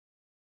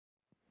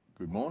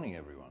Good morning,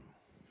 everyone.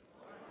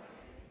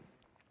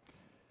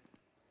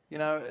 You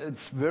know,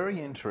 it's very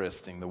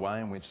interesting the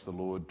way in which the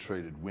Lord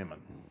treated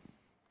women.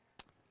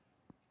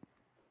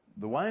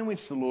 The way in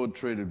which the Lord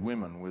treated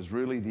women was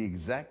really the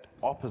exact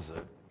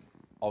opposite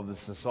of the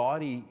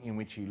society in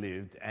which he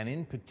lived, and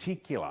in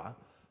particular,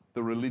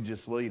 the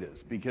religious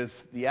leaders, because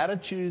the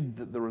attitude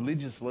that the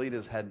religious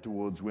leaders had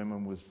towards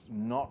women was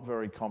not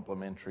very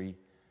complimentary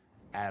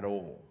at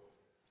all.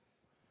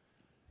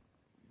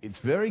 It's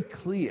very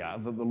clear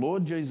that the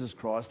Lord Jesus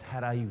Christ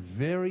had a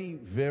very,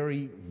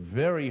 very,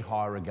 very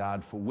high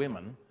regard for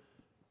women,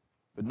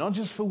 but not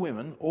just for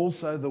women,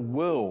 also the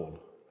world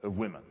of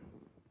women.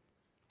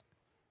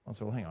 I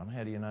said, well, hang on,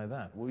 how do you know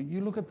that? Well,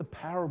 you look at the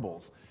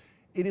parables.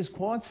 It is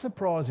quite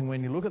surprising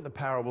when you look at the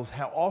parables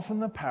how often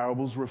the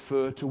parables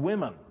refer to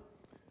women.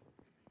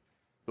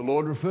 The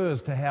Lord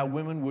refers to how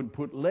women would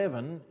put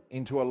leaven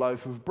into a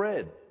loaf of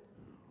bread,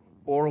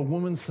 or a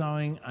woman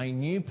sewing a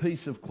new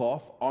piece of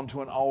cloth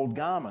onto an old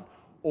garment,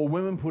 or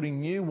women putting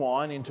new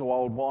wine into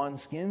old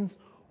wineskins,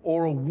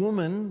 or a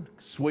woman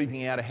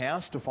sweeping out a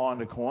house to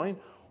find a coin,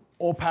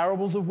 or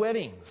parables of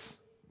weddings,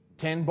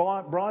 10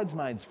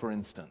 bridesmaids, for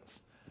instance.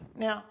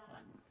 Now,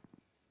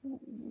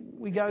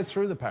 we go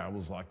through the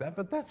parables like that,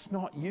 but that's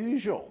not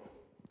usual.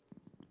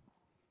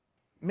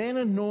 Men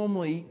are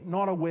normally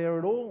not aware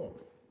at all.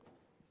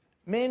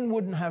 Men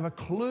wouldn't have a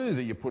clue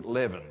that you put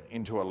leaven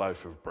into a loaf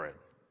of bread.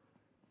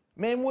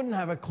 Men wouldn't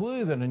have a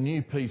clue that a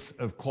new piece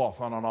of cloth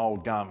on an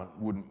old garment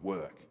wouldn't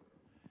work.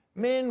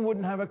 Men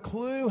wouldn't have a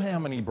clue how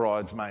many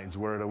bridesmaids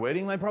were at a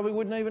wedding. They probably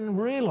wouldn't even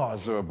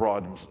realise there were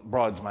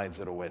bridesmaids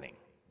at a wedding.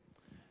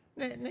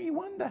 Now you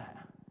wonder,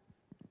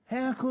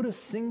 how could a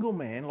single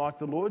man like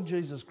the Lord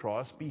Jesus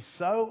Christ be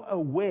so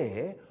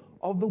aware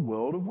of the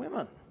world of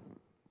women?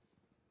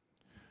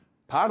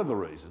 Part of the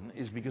reason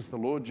is because the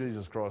Lord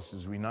Jesus Christ,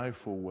 as we know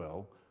full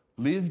well,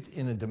 lived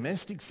in a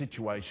domestic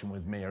situation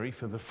with Mary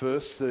for the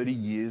first 30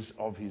 years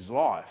of his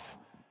life.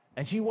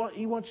 And he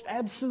watched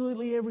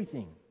absolutely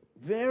everything.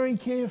 Very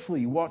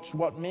carefully watched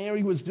what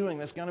Mary was doing.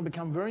 That's going to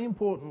become very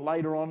important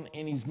later on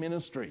in his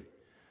ministry.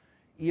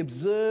 He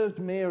observed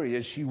Mary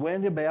as she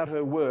went about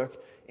her work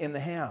in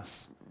the house.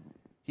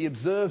 He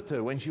observed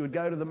her when she would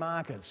go to the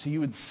markets. He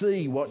would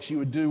see what she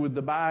would do with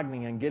the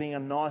bargaining and getting a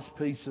nice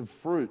piece of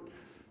fruit.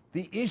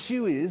 The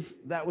issue is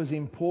that was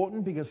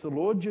important because the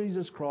Lord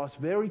Jesus Christ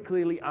very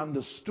clearly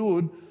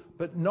understood,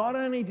 but not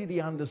only did he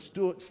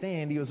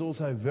understand, he was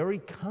also very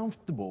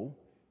comfortable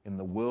in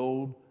the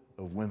world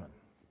of women.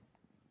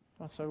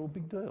 I say, well,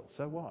 big deal.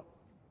 So what?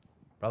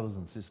 Brothers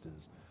and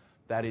sisters,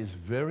 that is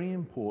very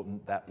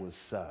important that was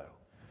so.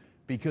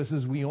 Because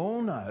as we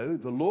all know,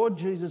 the Lord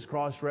Jesus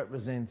Christ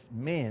represents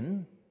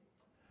men,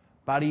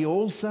 but he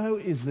also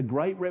is the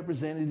great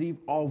representative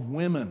of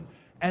women.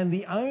 And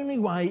the only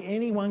way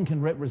anyone can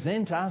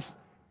represent us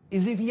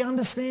is if he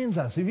understands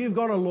us. If you've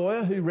got a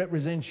lawyer who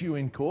represents you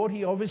in court,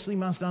 he obviously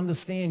must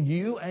understand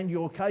you and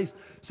your case.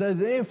 So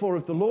therefore,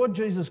 if the Lord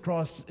Jesus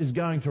Christ is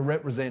going to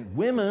represent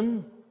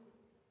women,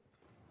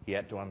 he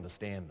had to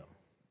understand them.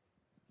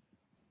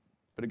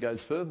 But it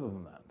goes further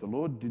than that. The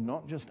Lord did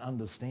not just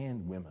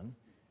understand women.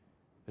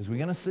 As we're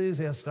going to see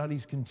as our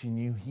studies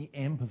continue, he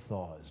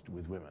empathised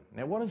with women.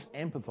 Now, what does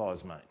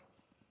empathise mean?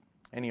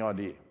 Any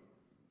idea?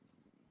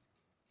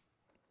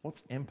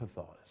 What's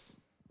empathise?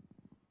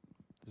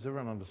 Does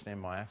everyone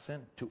understand my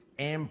accent? To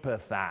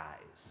empathise.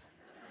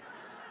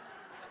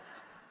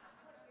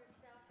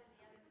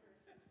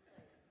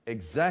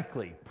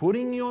 Exactly.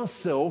 Putting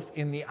yourself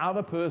in the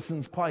other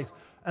person's place.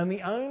 And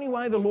the only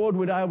way the Lord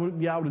would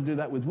be able to do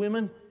that with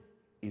women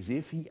is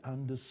if he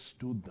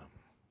understood them.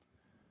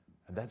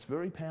 And that's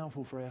very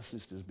powerful for our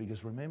sisters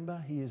because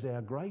remember, he is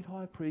our great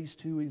high priest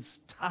who is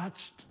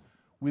touched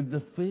with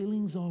the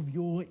feelings of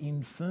your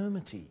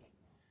infirmity.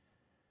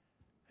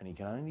 And he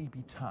can only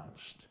be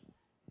touched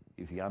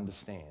if he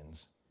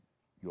understands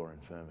your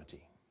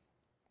infirmity.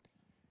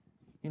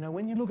 You know,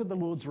 when you look at the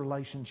Lord's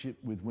relationship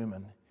with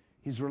women,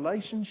 his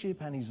relationship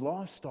and his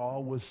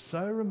lifestyle was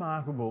so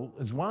remarkable,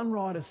 as one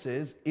writer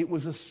says, it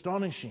was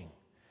astonishing.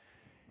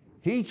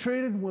 He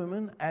treated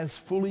women as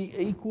fully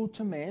equal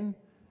to men.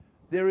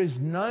 There is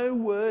no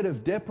word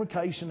of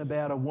deprecation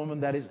about a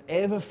woman that is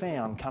ever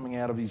found coming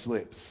out of his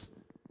lips.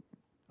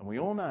 And we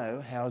all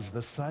know how, as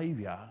the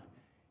Saviour,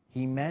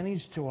 he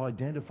managed to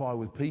identify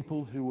with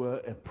people who were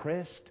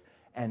oppressed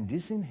and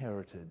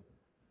disinherited,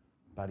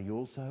 but he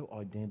also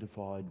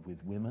identified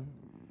with women,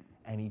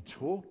 and he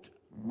talked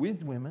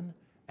with women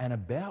and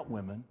about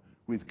women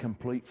with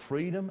complete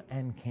freedom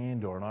and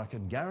candour. And I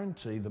can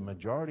guarantee the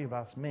majority of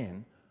us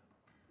men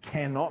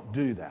cannot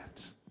do that.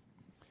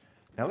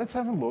 Now let's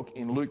have a look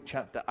in Luke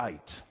chapter 8.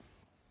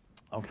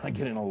 I'm going to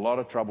get in a lot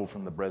of trouble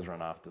from the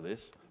brethren after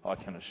this, I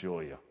can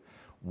assure you.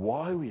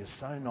 Why we are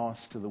so nice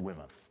to the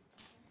women.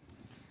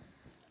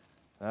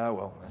 Oh,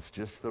 well, that's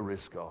just the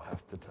risk I'll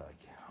have to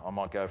take. I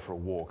might go for a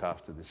walk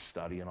after this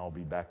study and I'll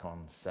be back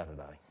on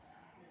Saturday.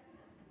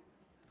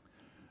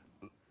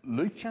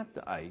 Luke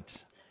chapter 8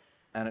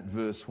 and at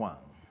verse 1.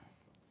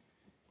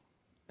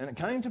 And it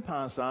came to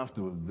pass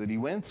afterward that he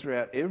went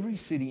throughout every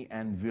city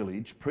and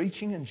village,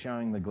 preaching and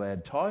showing the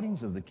glad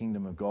tidings of the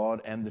kingdom of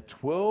God, and the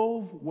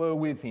 12 were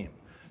with him.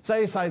 So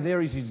you say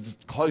there is his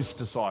close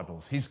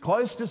disciples. His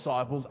close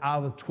disciples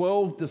are the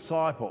 12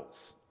 disciples.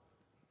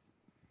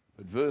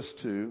 But verse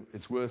 2,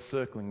 it's worth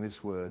circling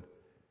this word,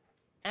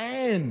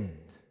 and.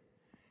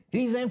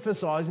 He's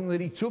emphasising that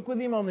he took with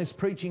him on this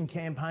preaching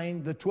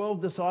campaign the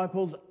 12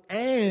 disciples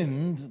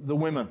and the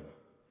women.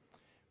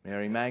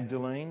 Mary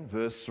Magdalene,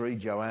 verse 3,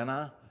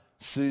 Joanna,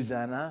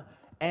 Susanna,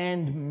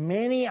 and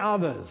many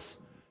others.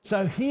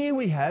 So here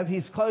we have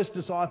his close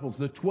disciples,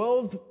 the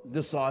 12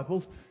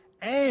 disciples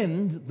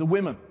and the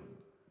women.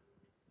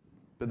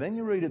 But then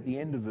you read at the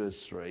end of verse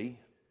 3,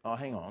 oh,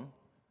 hang on.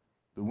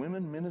 The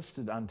women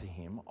ministered unto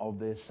him of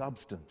their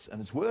substance.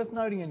 And it's worth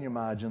noting in your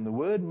margin, the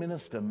word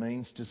minister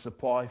means to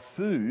supply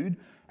food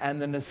and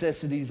the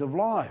necessities of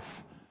life.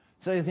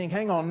 So you think,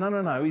 hang on,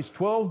 no. His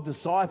 12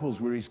 disciples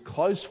were his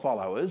close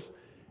followers,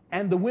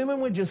 and the women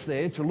were just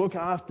there to look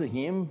after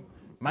him,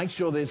 make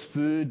sure there's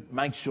food,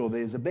 make sure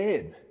there's a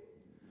bed.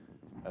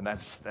 And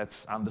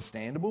that's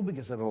understandable,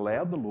 because it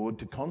allowed the Lord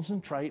to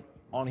concentrate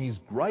on his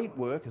great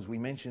work, as we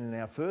mentioned in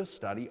our first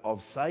study,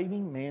 of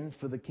saving men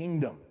for the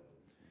kingdom.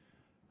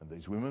 And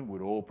these women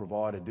would all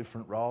provide a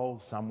different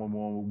role. Some were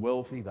more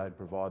wealthy, they'd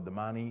provide the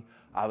money.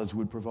 Others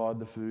would provide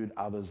the food,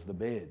 others the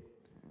bed.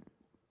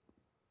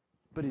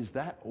 But is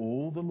that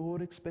all the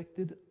Lord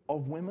expected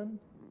of women?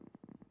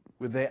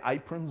 With their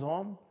aprons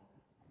on,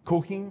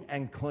 cooking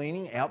and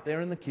cleaning out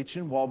there in the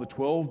kitchen while the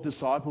 12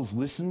 disciples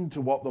listened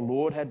to what the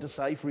Lord had to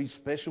say for his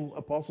special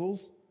apostles?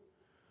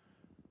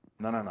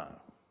 No.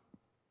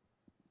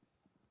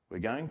 We're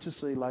going to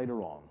see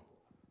later on,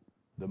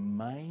 the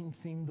main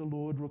thing the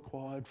Lord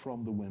required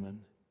from the women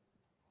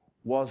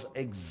was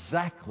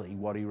exactly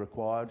what he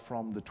required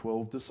from the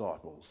 12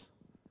 disciples.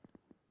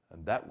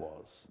 And that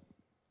was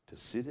to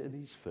sit at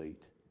his feet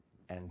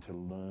and to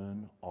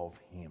learn of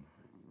him.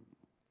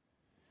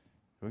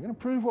 We're going to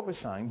prove what we're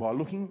saying by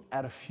looking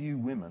at a few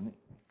women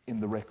in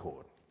the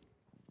record.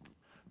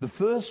 The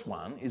first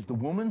one is the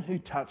woman who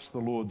touched the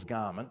Lord's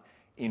garment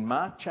in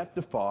Mark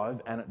chapter 5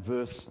 and at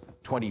verse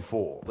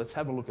 24. Let's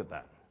have a look at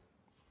that.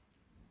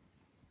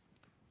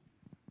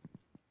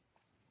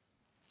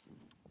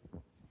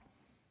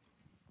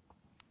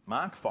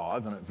 Mark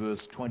 5 and at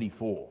verse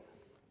 24.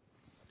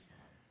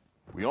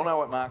 We all know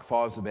what Mark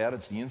 5 is about.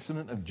 It's the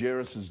incident of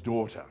Jairus'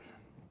 daughter.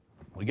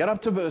 We get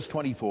up to verse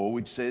 24,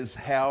 which says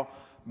how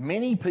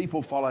many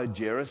people followed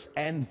Jairus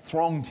and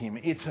thronged him.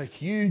 It's a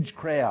huge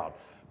crowd.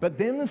 But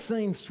then the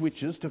scene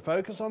switches to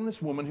focus on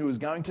this woman who is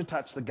going to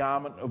touch the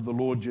garment of the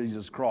Lord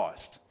Jesus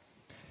Christ.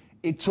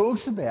 It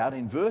talks about,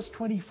 in verse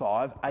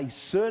 25, a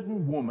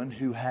certain woman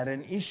who had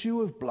an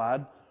issue of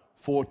blood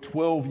for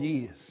 12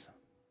 years.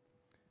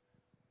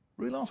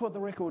 Realise what the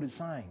record is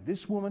saying.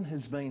 This woman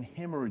has been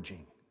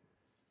hemorrhaging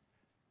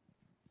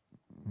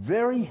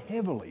very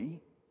heavily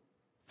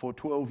for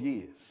 12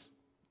 years.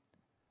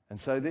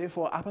 And so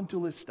therefore, up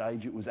until this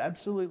stage, it was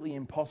absolutely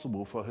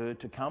impossible for her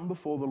to come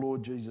before the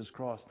Lord Jesus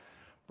Christ.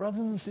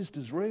 Brothers and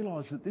sisters,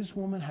 realise that this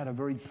woman had a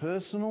very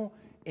personal,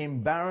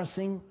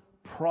 embarrassing,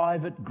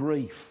 private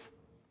grief.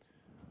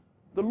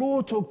 The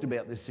law talked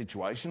about this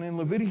situation in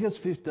Leviticus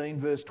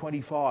 15 verse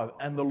 25,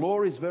 and the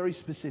law is very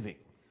specific.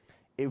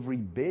 Every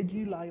bed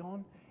you lay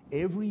on,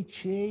 every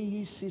chair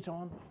you sit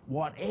on,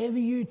 whatever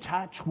you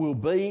touch will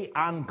be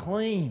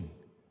unclean.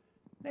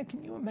 Now,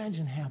 can you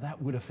imagine how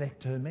that would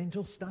affect her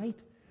mental state?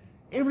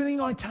 Everything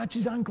I touch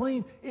is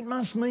unclean. It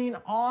must mean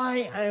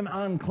I am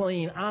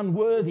unclean,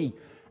 unworthy.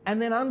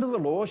 And then under the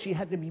law, she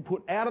had to be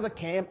put out of the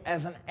camp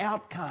as an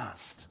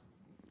outcast.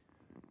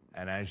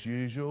 And as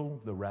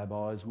usual, the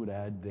rabbis would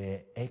add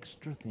their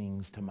extra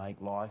things to make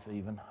life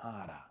even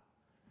harder.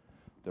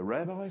 The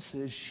rabbi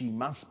says she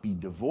must be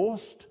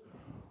divorced,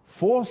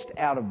 forced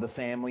out of the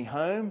family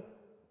home,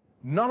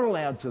 not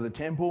allowed to the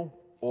temple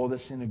or the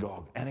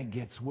synagogue. And it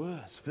gets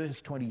worse. Verse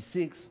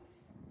 26,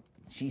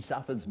 she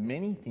suffers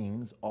many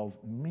things of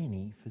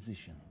many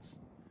physicians.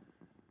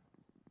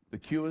 The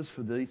cures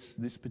for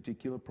this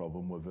particular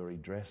problem were very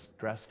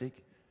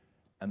drastic,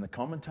 and the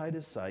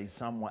commentators say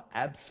some were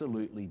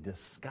absolutely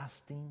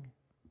disgusting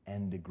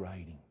and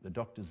degrading. The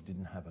doctors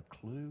didn't have a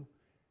clue,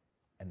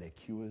 and their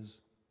cures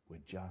were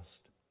just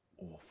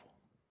awful.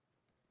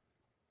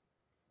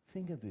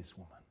 Think of this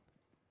woman.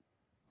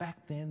 Back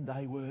then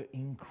they were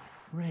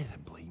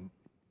incredibly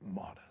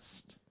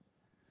modest.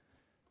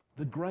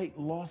 The great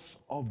loss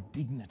of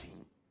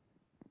dignity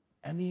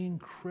and the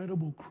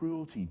incredible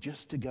cruelty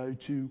just to go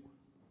to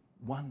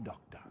one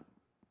doctor.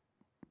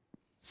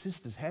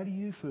 Sisters, how do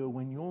you feel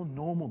when your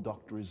normal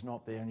doctor is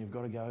not there and you've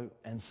got to go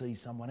and see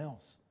someone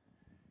else?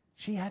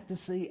 She had to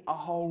see a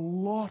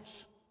whole lot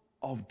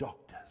of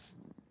doctors.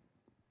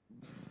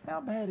 How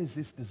bad is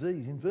this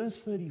disease? In verse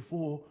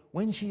 34,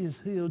 when she is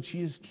healed,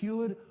 she is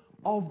cured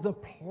of the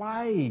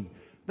plague.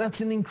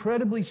 That's an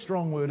incredibly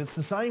strong word. It's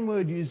the same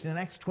word used in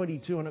Acts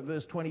 22 and at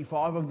verse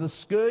 25 of the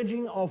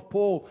scourging of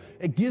Paul.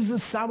 It gives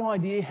us some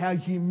idea how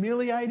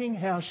humiliating,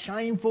 how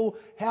shameful,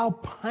 how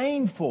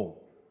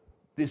painful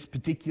this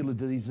particular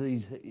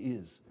disease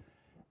is.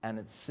 And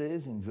it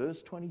says in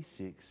verse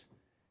 26,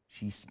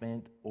 she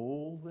spent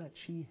all that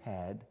she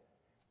had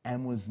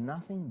and was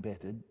nothing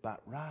bettered,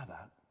 but rather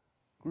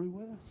grew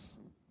worse.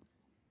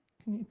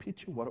 Can you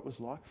picture what it was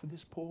like for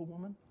this poor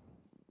woman?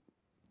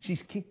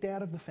 She's kicked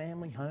out of the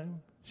family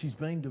home. She's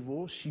been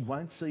divorced. She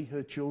won't see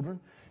her children.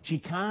 She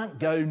can't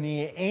go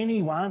near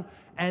anyone.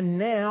 And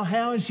now,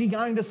 how is she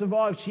going to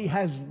survive? She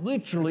has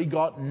literally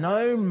got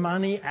no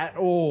money at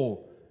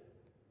all.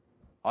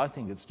 I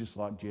think it's just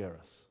like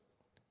Jairus.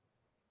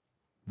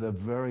 The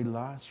very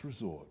last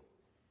resort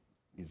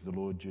is the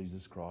Lord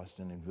Jesus Christ.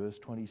 And in verse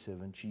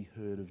 27, she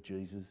heard of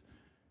Jesus.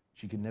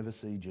 She could never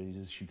see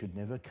Jesus. She could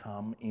never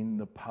come in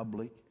the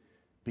public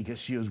because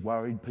she was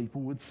worried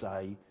people would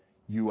say,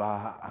 "You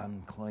are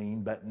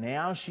unclean." But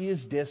now she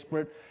is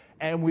desperate,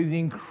 and with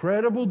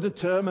incredible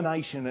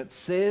determination, it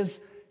says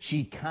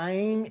she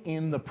came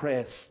in the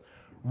press.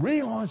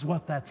 Realise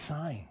what that's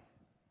saying.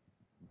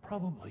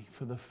 Probably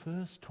for the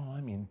first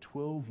time in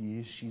 12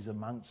 years, she's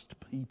amongst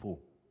people.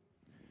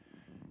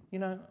 You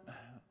know,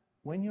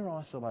 when you're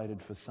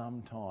isolated for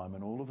some time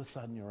and all of a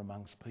sudden you're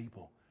amongst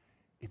people,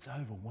 it's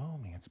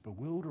overwhelming, it's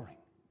bewildering.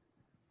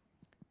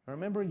 I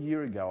remember a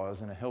year ago I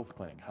was in a health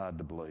clinic, hard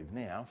to believe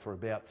now, for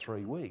about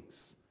 3 weeks.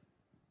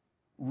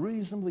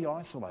 Reasonably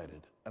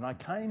isolated. And I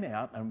came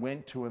out and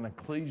went to an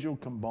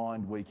ecclesial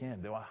combined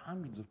weekend. There were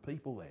hundreds of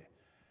people there.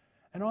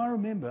 And I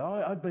remember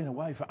I'd been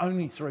away for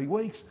only 3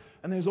 weeks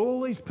and there's all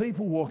these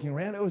people walking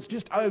around. It was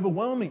just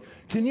overwhelming.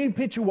 Can you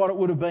picture what it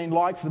would have been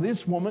like for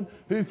this woman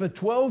who for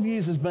 12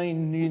 years has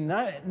been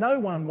near no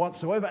one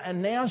whatsoever,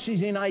 and now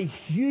she's in a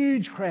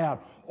huge crowd,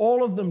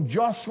 all of them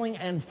jostling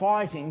and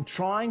fighting,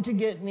 trying to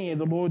get near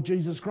the Lord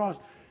Jesus Christ.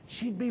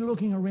 She'd be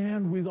looking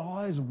around with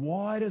eyes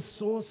wide as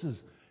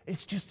saucers.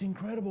 It's just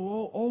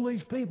incredible. All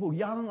these people,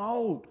 young,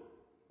 old,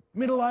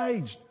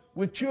 middle-aged,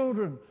 with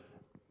children.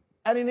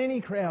 And in any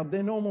crowd,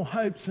 their normal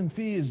hopes and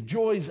fears,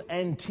 joys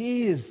and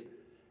tears.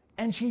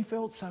 And she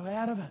felt so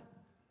out of it.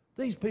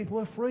 These people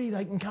are free.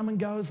 They can come and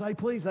go as they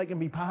please. They can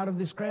be part of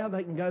this crowd.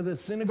 They can go to the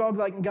synagogue.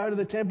 They can go to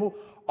the temple.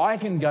 I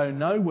can go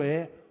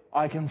nowhere.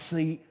 I can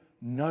see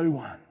no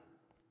one.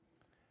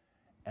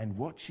 And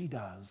what she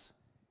does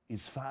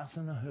is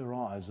fasten her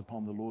eyes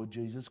upon the Lord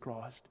Jesus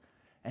Christ,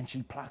 and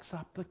she plucks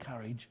up the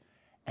courage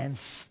and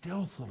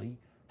stealthily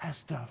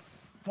has to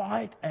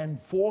fight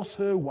and force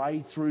her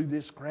way through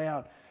this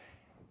crowd.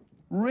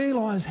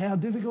 Realise how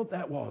difficult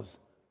that was.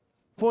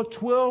 For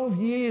 12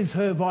 years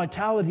her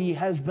vitality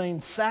has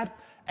been sapped,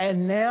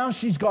 and now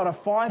she's got to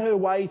fight her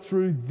way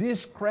through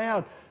this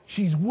crowd.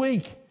 She's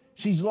weak,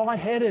 she's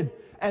lightheaded.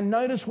 And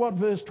notice what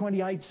verse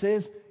 28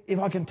 says, "If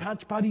I can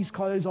touch Buddy's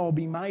clothes, I'll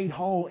be made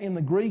whole." In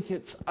the Greek,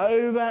 it's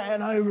over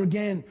and over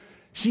again.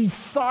 She's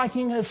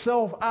psyching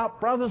herself up.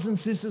 Brothers and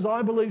sisters,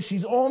 I believe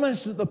she's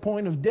almost at the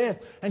point of death.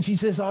 And she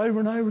says over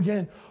and over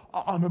again,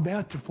 "I'm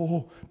about to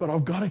fall, but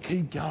I've got to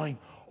keep going.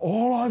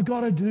 All I've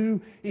got to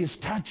do is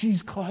touch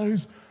his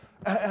clothes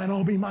and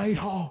I'll be made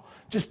whole.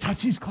 Just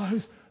touch his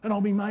clothes and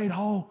I'll be made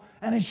whole."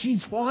 And as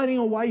she's fighting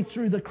her way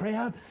through the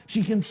crowd,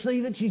 she can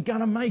see that she's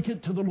going to make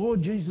it to the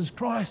Lord Jesus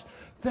Christ.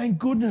 Thank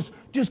goodness.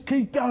 Just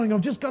keep going.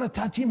 I've just got to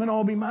touch him and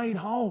I'll be made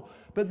whole.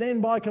 But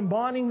then by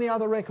combining the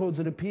other records,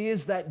 it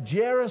appears that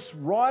Jairus,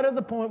 right at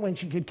the point when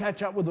she could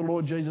catch up with the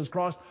Lord Jesus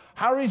Christ,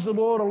 hurries the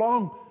Lord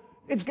along.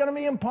 It's going to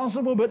be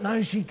impossible, but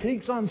no, she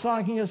keeps on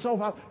psyching herself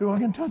up. "If I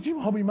can touch him,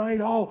 I'll be made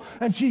whole."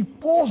 And she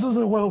forces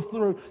her well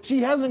through.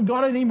 She hasn't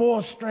got any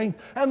more strength.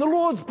 And the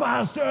Lord's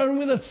past her, and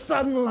with a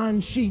sudden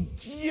lunge, she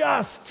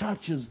just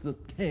touches the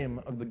hem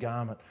of the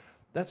garment.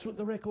 That's what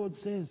the record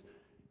says.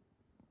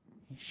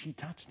 She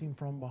touched him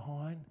from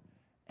behind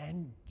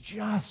and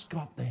just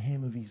got the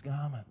hem of his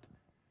garment.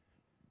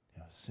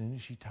 Now, as soon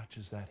as she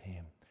touches that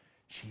hem,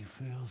 she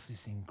feels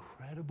this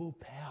incredible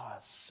power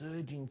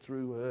surging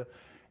through her.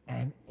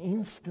 And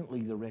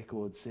instantly, the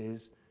record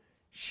says,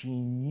 she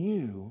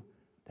knew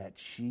that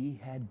she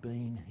had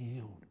been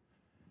healed.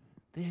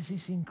 There's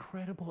this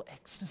incredible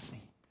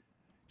ecstasy.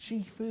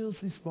 She feels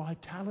this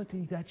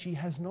vitality that she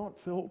has not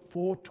felt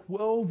for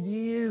 12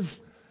 years.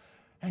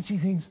 And she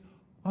thinks,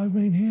 "I've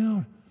been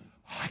healed.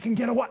 I can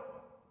get away."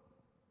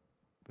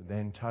 But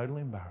then total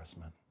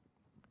embarrassment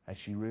as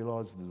she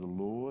realises that the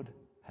Lord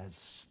has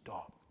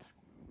stopped.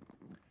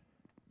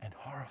 And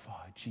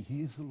horrified, she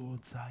hears the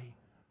Lord say,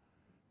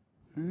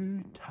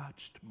 "Who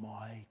touched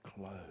my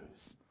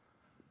clothes?"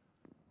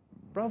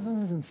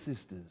 Brothers and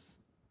sisters,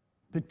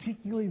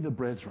 particularly the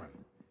brethren,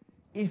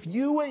 if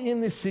you were in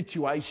this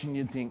situation,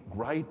 you'd think,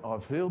 "Great,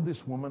 I've healed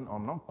this woman.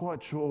 I'm not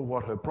quite sure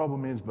what her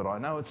problem is, but I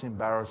know it's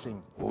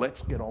embarrassing.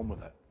 Let's get on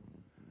with it."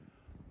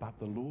 But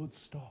the Lord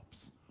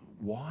stops.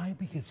 Why?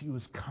 Because he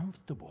was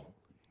comfortable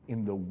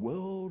in the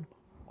world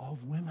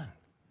of women.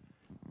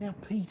 Now,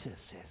 Peter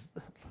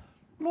says,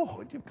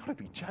 "Lord, you've got to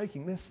be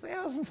joking. There's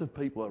thousands of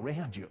people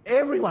around you.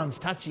 Everyone's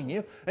touching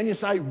you." And you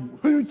say,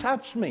 "Who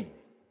touched me?"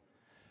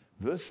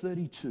 Verse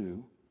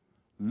 32,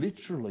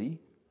 literally,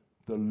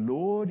 the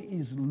Lord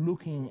is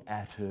looking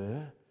at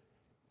her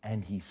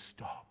and he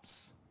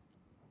stops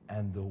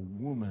and the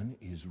woman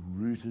is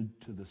rooted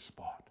to the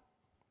spot.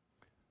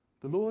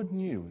 The Lord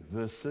knew,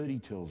 verse 30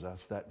 tells us,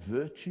 that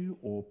virtue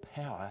or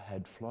power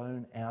had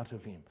flown out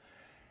of him.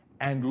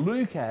 And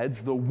Luke adds,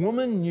 the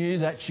woman knew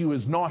that she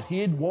was not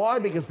hid. Why?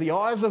 Because the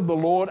eyes of the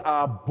Lord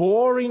are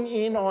boring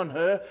in on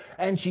her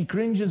and she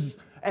cringes.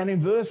 And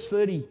in verse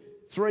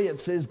 33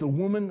 it says the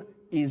woman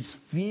is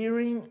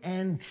fearing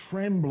and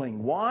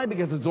trembling. Why?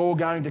 Because it's all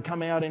going to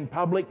come out in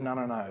public?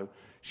 No.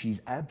 She's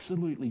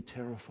absolutely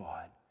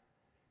terrified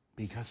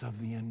because of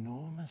the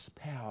enormous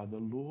power the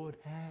Lord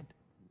had.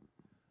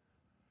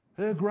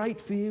 Her great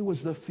fear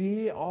was the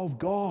fear of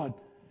God.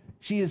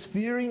 She is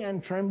fearing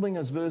and trembling,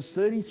 as verse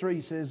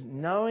 33 says,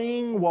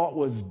 knowing what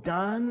was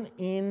done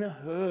in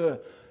her,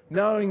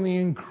 knowing the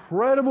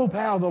incredible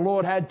power the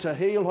Lord had to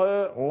heal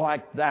her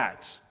like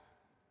that.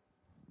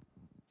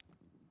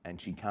 And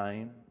she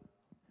came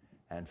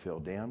and fell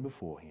down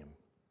before him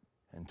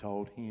and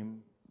told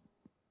him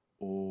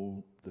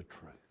all the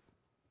truth.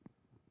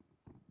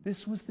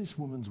 This was this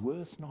woman's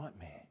worst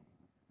nightmare.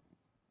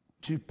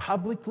 To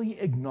publicly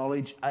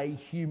acknowledge a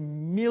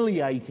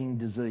humiliating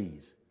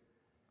disease.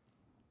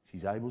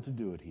 She's able to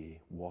do it here.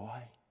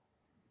 Why?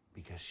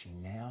 Because she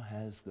now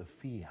has the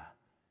fear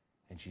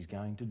and she's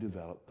going to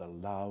develop the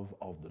love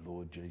of the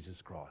Lord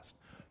Jesus Christ.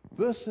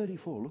 Verse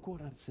 34, look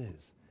what it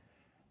says.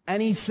 And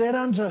he said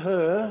unto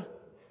her,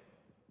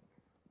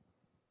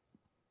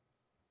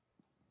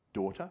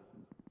 daughter.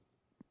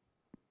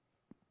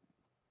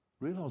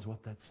 Realise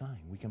what that's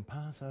saying. We can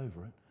pass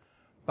over it.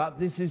 But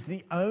this is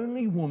the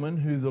only woman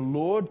who the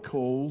Lord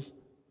calls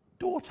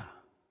daughter.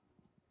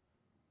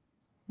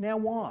 Now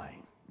why?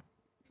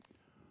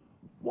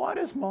 Why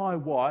does my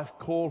wife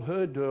call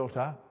her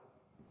daughter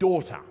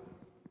daughter?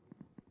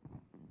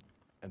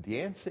 And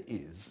the answer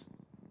is,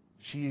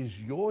 she is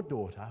your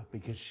daughter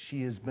because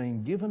she has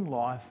been given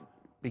life,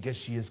 because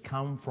she has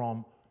come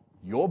from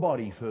your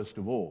body first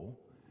of all,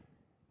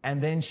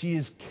 and then she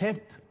is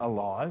kept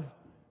alive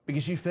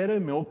because you fed her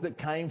milk that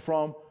came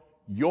from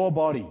your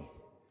body.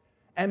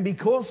 And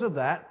because of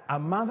that, a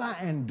mother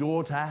and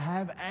daughter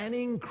have an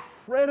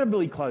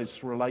incredibly close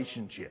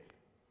relationship.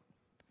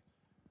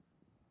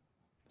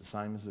 The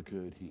same has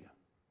occurred here.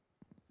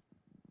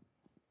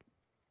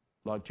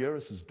 Like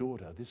Jairus'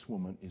 daughter, this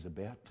woman is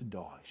about to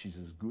die. She's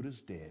as good as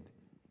dead.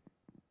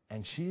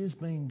 And she has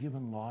been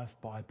given life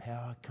by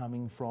power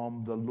coming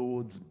from the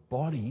Lord's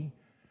body.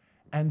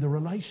 And the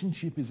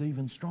relationship is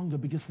even stronger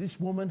because this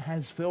woman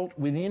has felt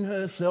within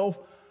herself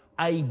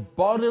a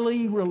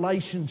bodily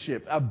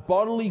relationship, a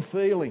bodily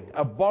feeling,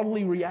 a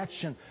bodily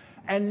reaction.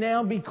 And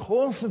now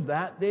because of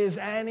that, there's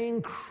an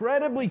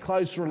incredibly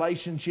close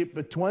relationship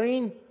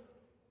between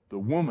the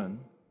woman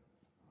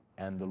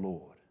and the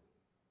Lord.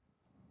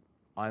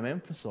 I'm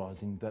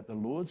emphasising that the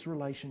Lord's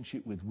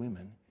relationship with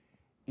women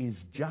is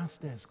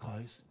just as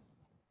close,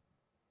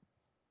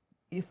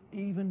 if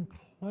even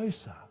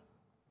closer,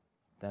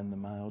 than the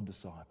male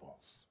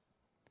disciples.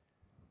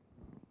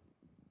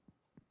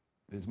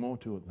 There's more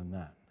to it than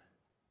that.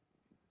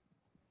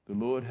 The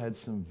Lord had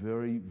some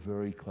very,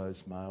 very close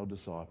male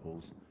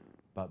disciples,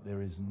 but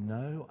there is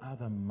no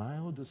other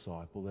male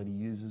disciple that he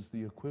uses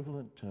the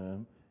equivalent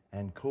term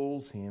and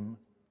calls him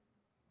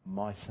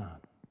my son.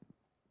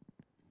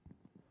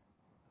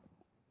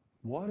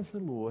 Why does the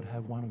Lord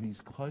have one of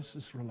his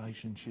closest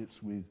relationships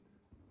with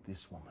this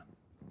woman?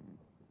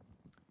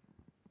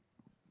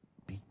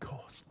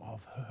 Because of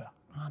her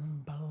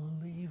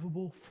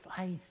unbelievable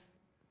faith.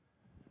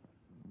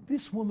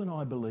 This woman,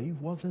 I believe,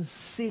 was as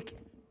sick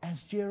as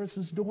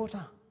Jairus'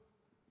 daughter.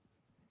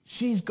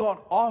 She's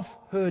got off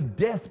her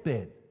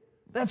deathbed.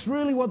 That's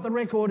really what the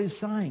record is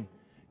saying.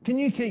 Can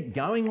you keep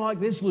going like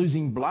this,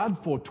 losing blood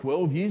for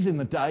 12 years in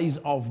the days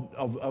of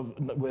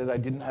where they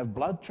didn't have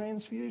blood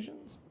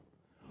transfusions?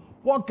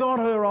 What got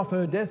her off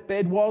her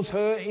deathbed was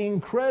her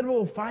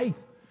incredible faith.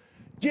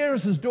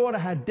 Jairus' daughter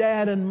had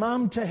dad and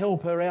mum to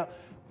help her out.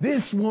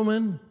 This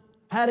woman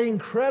had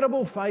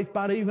incredible faith,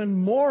 but even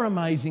more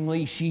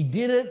amazingly, she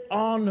did it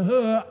on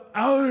her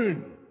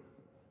own.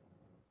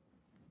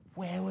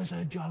 Where was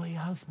her jolly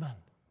husband?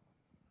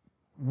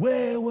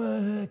 Where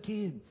were her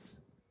kids?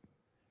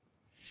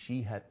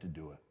 She had to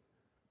do it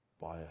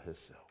by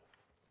herself.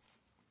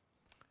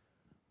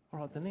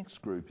 All right, the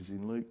next group is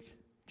in Luke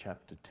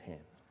chapter 10.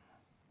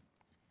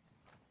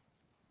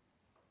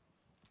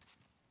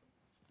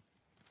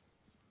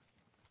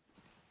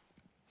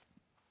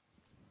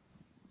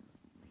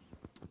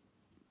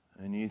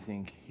 And you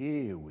think,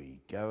 here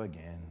we go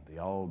again, the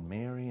old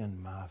Mary and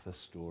Martha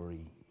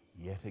story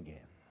yet again.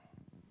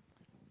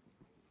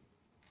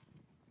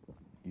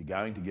 You're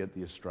going to get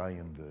the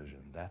Australian version.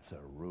 That's a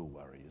real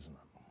worry, isn't it?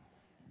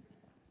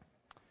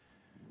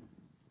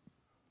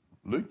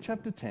 Luke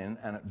chapter 10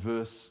 and at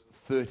verse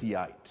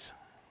 38.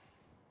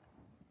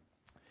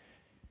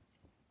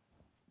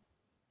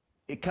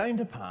 It came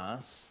to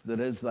pass that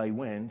as they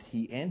went,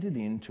 he entered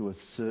into a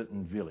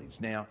certain village.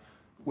 Now,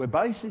 we're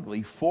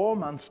basically 4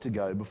 months to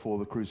go before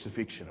the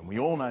crucifixion, and we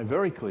all know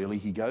very clearly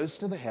he goes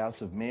to the house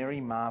of Mary,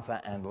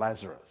 Martha and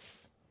Lazarus.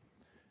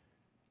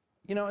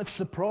 You know, it's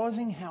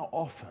surprising how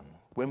often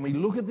when we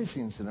look at this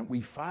incident,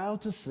 we fail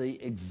to see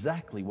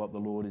exactly what the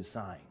Lord is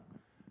saying.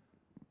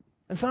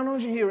 And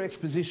sometimes you hear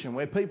exposition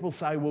where people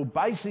say, well,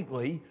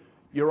 basically,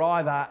 you're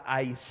either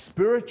a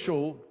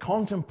spiritual,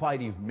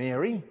 contemplative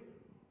Mary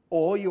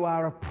or you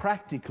are a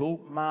practical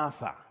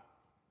Martha.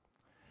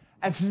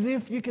 It's as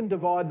if you can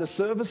divide the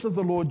service of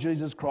the Lord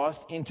Jesus Christ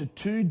into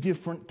two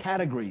different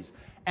categories.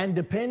 And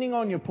depending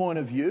on your point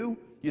of view,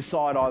 you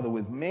side either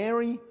with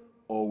Mary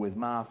or with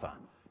Martha.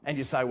 And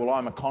you say, well,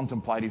 I'm a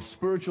contemplative,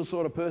 spiritual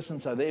sort of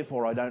person, so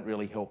therefore I don't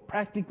really help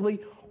practically.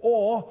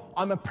 Or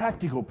I'm a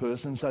practical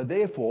person, so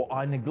therefore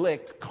I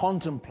neglect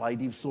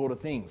contemplative sort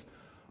of things.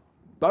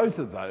 Both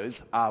of those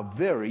are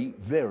very,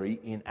 very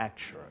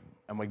inaccurate.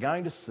 And we're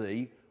going to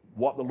see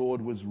what the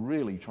Lord was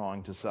really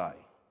trying to say.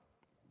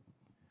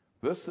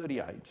 Verse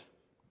 38,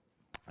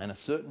 and a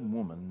certain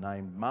woman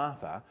named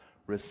Martha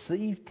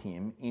received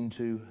him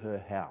into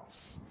her house.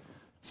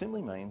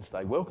 Simply means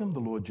they welcomed the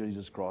Lord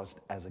Jesus Christ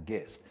as a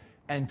guest.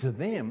 And to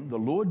them, the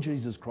Lord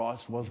Jesus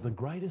Christ was the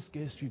greatest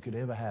guest you could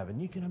ever have.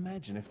 And you can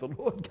imagine, if the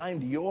Lord came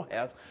to your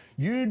house,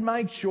 you'd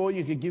make sure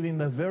you could give him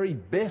the very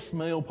best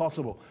meal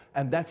possible.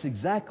 And that's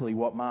exactly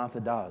what Martha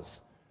does.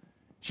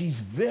 She's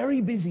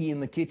very busy in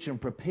the kitchen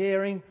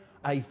preparing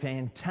a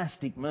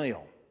fantastic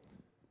meal.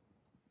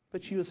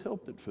 But she was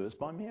helped at first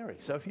by Mary.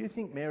 So if you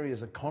think Mary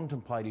is a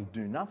contemplative,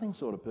 do-nothing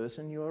sort of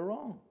person, you are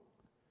wrong.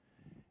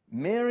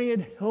 Mary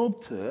had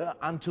helped her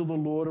until the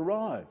Lord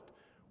arrived.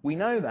 We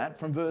know that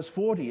from verse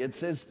 40. It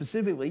says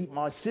specifically,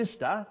 my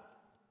sister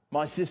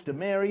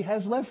Mary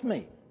has left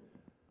me.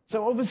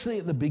 So obviously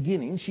at the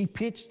beginning, she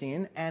pitched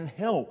in and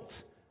helped.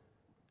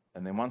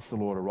 And then once the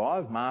Lord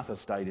arrived, Martha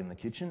stayed in the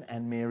kitchen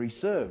and Mary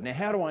served. Now,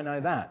 how do I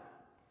know that?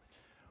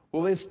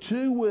 Well, there's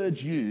two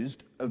words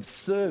used of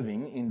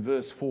serving in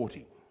verse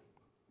 40.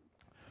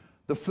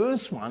 The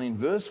first one in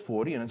verse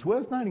 40, and it's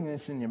worth noting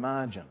this in your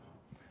margin,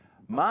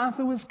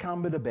 Martha was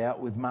cumbered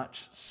about with much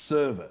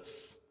service.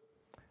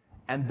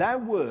 And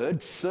that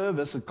word,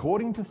 service,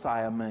 according to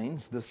Thayer,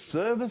 means the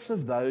service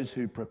of those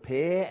who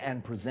prepare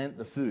and present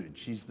the food.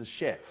 She's the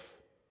chef.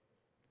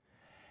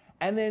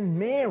 And then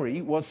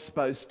Mary was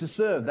supposed to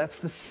serve. That's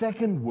the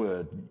second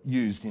word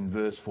used in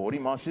verse 40.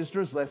 My sister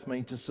has left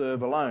me to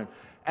serve alone.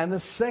 And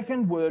the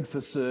second word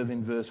for serve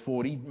in verse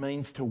 40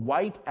 means to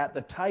wait at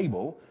the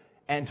table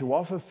and to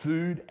offer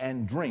food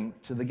and drink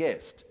to the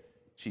guest.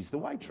 She's the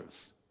waitress.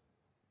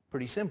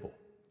 Pretty simple.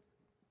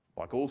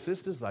 Like all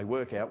sisters, they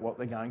work out what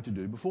they're going to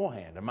do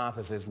beforehand. And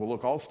Martha says, well,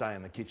 look, I'll stay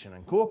in the kitchen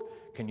and cook.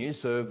 Can you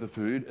serve the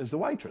food as the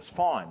waitress?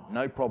 Fine,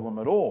 no problem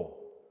at all.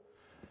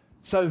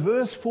 So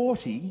verse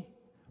 40,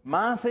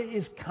 Martha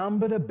is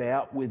cumbered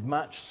about with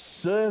much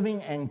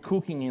serving and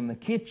cooking in the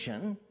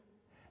kitchen.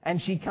 And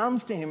she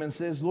comes to him and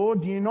says,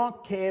 Lord, do you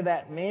not care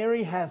that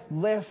Mary hath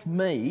left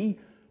me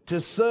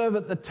to serve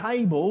at the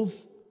tables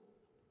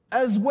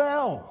as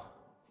well?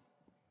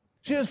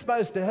 She was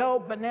supposed to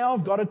help, but now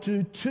I've got to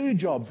do two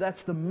jobs.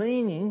 That's the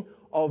meaning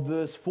of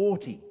verse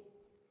 40.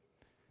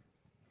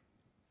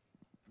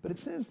 But it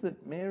says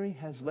that Mary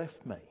has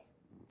left me.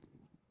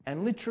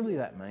 And literally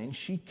that means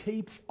she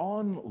keeps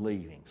on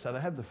leaving. So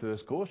they have the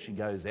first course. She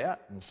goes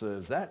out and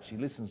serves that. She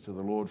listens to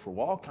the Lord for a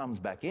while, comes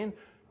back in,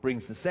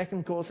 brings the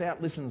second course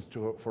out, listens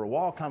to it for a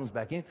while, comes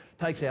back in,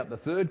 takes out the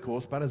third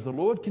course. But as the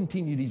Lord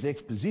continued his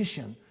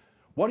exposition,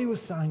 what he was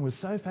saying was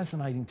so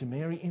fascinating to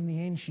Mary. In the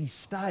end, she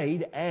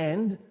stayed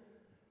and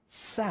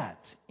sat,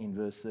 in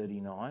verse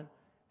 39,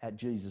 at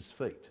Jesus'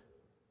 feet.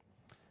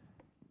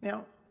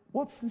 Now,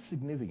 what's the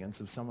significance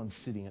of someone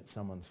sitting at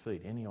someone's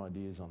feet? Any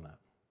ideas on that?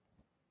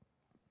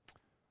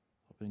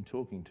 I've been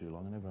talking too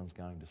long and everyone's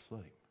going to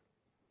sleep.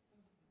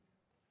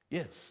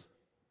 Yes.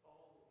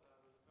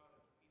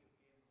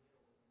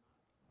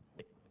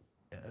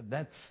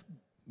 That's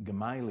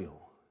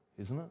Gamaliel,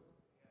 isn't it?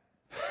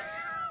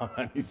 I'm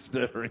only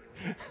stirring.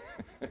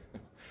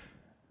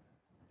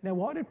 Now,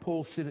 why did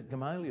Paul sit at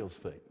Gamaliel's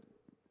feet?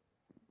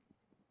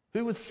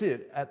 Who would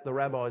sit at the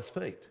rabbi's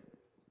feet?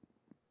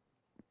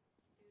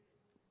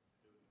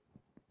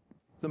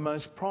 The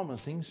most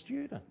promising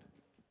student.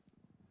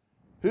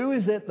 Who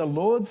is at the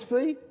Lord's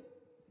feet?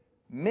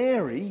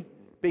 Mary,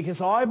 because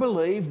I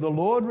believe the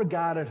Lord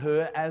regarded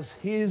her as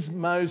his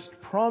most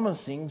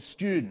promising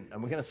student.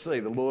 And we're going to see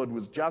the Lord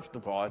was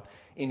justified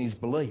in his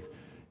belief.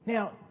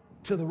 Now,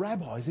 to the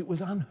rabbis, it was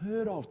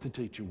unheard of to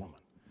teach a woman.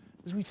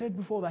 As we said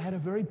before, they had a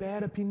very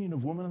bad opinion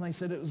of women, and they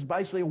said it was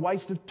basically a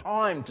waste of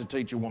time to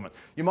teach a woman.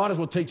 You might as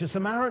well teach a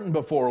Samaritan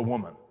before a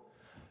woman.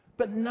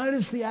 But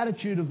notice the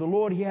attitude of the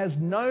Lord. He has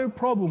no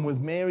problem with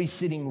Mary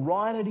sitting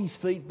right at his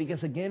feet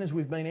because, again, as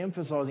we've been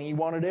emphasising, he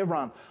wanted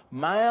everyone,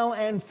 male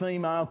and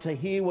female, to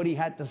hear what he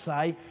had to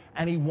say,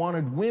 and he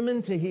wanted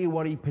women to hear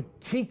what he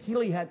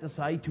particularly had to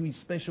say to his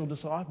special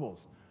disciples.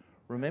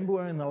 Remember,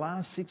 we're in the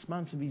last 6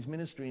 months of his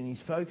ministry, and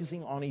he's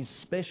focusing on his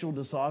special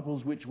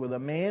disciples, which were the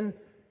men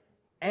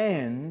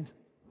and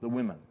the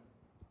women.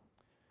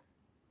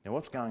 Now,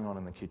 what's going on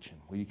in the kitchen?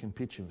 Well, you can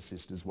picture,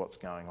 sisters, what's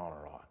going on,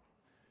 all right?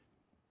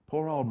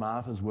 Poor old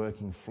Martha's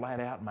working flat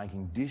out,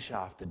 making dish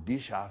after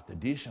dish after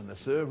dish, and the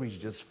server is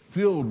just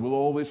filled with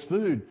all this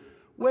food.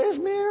 Where's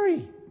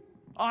Mary?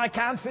 I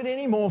can't fit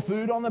any more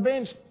food on the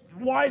bench.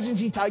 Why isn't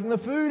she taking the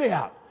food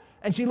out?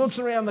 And she looks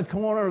around the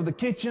corner of the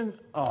kitchen.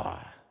 Oh,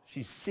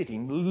 she's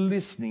sitting,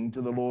 listening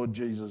to the Lord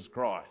Jesus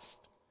Christ.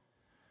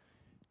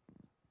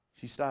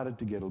 She started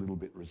to get a little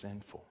bit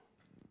resentful.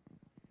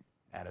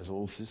 And as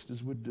all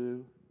sisters would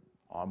do,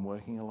 I'm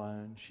working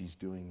alone, she's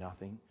doing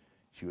nothing.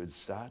 She would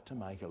start to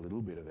make a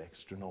little bit of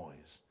extra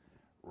noise,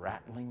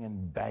 rattling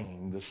and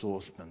banging the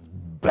saucepans,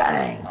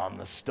 bang on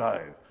the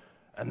stove.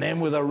 And then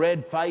with a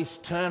red face,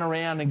 turn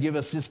around and give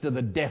her sister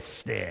the death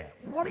stare.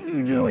 What are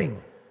you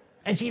doing?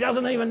 And she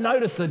doesn't even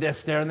notice the death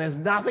stare, and there's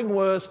nothing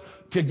worse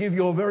to give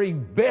your very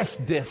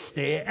best death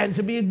stare and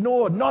to be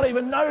ignored, not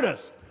even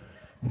noticed.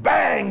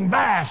 Bang,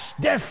 bash,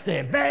 death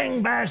stare,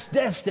 bang, bash,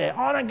 death stare.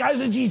 On it goes,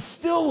 and she's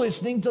still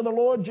listening to the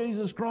Lord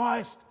Jesus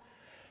Christ.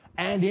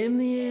 And in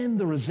the end,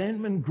 the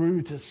resentment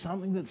grew to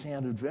something that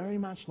sounded very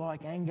much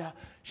like anger.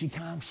 She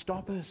can't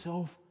stop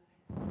herself.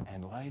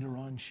 And later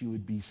on, she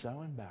would be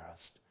so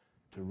embarrassed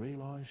to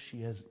realise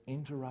she has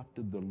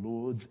interrupted the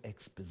Lord's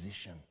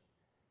exposition.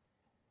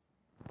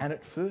 And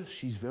at first,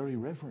 she's very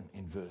reverent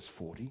in verse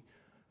 40.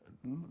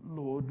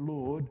 Lord,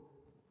 Lord.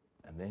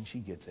 And then she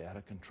gets out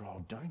of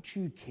control. Don't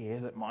you care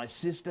that my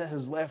sister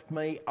has left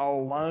me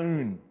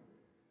alone?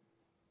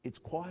 It's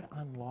quite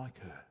unlike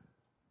her.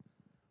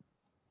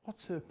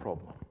 What's her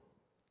problem?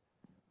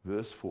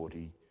 Verse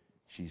 40,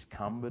 she's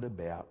cumbered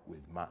about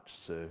with much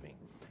serving.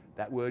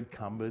 That word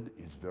cumbered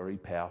is very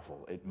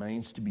powerful. It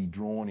means to be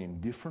drawn in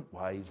different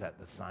ways at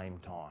the same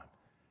time.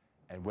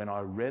 And when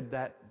I read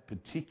that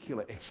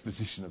particular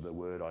exposition of the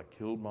word, I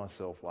killed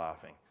myself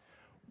laughing.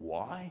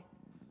 Why?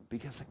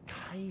 Because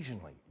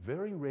occasionally,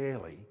 very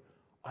rarely,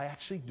 I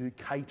actually do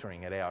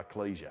catering at our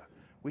ecclesia,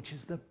 which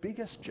is the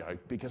biggest joke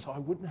because I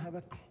wouldn't have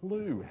a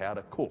clue how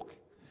to cook.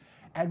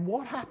 And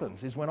what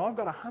happens is when I've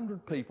got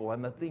 100 people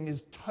and the thing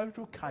is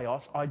total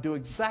chaos, I do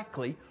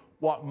exactly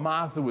what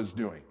Martha was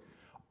doing.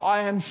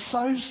 I am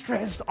so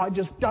stressed, I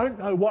just don't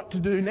know what to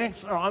do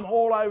next, or I'm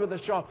all over the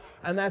shop.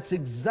 And that's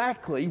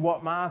exactly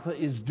what Martha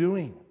is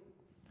doing.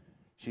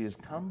 She is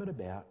cumbered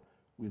about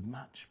with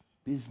much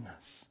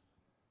business.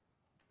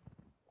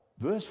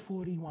 Verse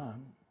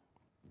 41,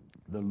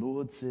 the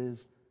Lord says,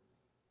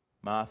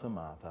 Martha,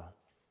 Martha,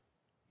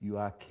 you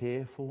are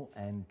careful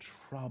and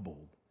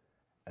troubled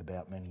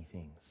about many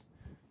things.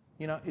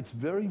 You know, it's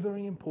very,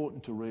 very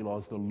important to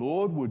realise the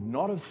Lord would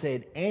not have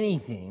said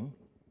anything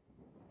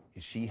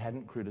if she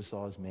hadn't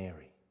criticised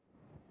Mary.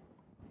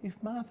 If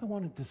Martha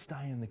wanted to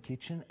stay in the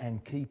kitchen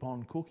and keep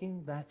on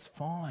cooking, that's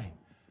fine.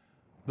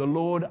 The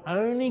Lord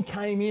only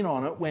came in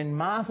on it when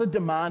Martha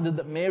demanded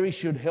that Mary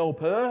should help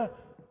her,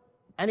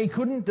 and he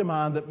couldn't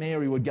demand that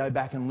Mary would go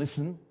back and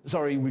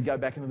would go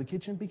back into the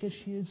kitchen because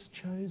she has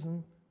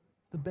chosen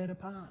the better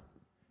part.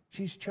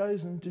 She's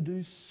chosen to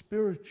do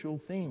spiritual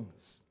things.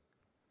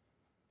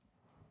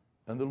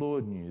 And the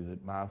Lord knew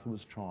that Martha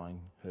was trying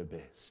her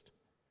best.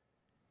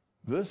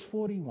 Verse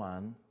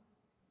 41,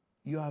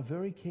 you are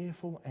very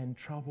careful and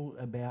troubled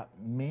about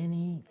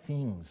many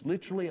things.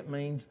 Literally it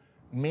means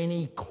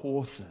many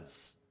courses.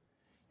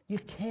 You're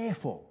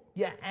careful,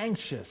 you're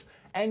anxious,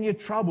 and you're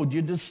troubled,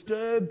 you're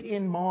disturbed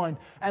in mind.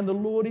 And the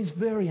Lord is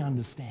very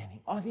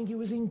understanding. I think he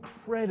was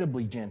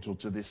incredibly gentle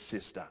to this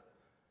sister.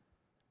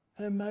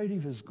 Her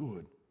motive is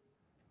good.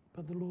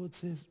 But the Lord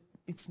says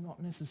it's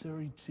not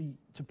necessary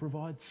to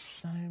provide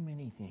so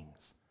many things.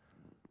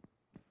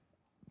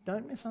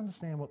 Don't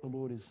misunderstand what the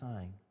Lord is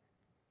saying.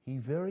 He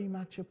very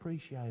much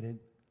appreciated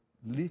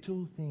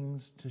little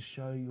things to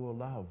show your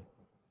love.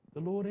 The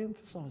Lord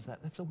emphasised that.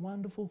 That's a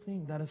wonderful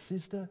thing, that a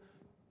sister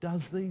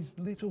does these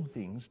little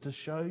things to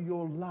show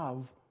your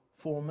love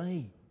for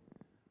me.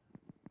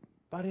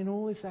 But in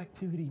all this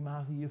activity,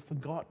 Martha, you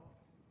forgot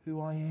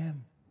who I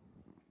am.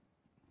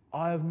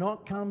 I have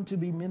not come to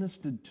be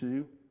ministered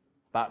to,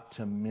 but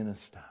to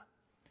minister.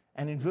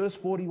 And in verse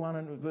 41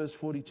 and verse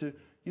 42,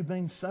 you've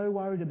been so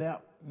worried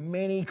about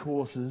many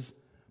courses,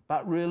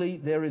 but really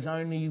there is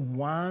only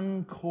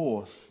one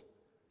course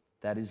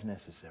that is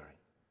necessary.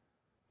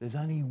 There's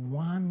only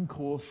one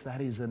course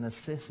that is a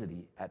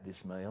necessity at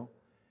this meal.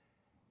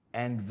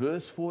 And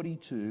verse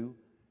 42,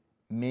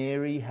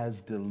 Mary has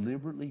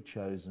deliberately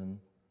chosen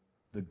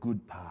the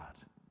good part.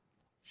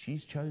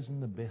 She's chosen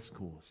the best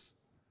course.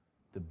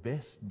 The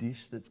best dish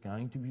that's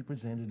going to be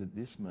presented at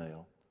this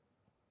meal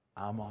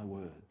are my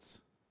words.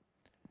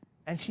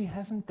 And she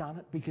hasn't done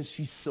it because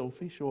she's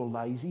selfish or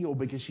lazy or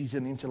because she's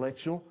an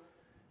intellectual.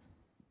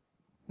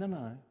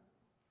 No.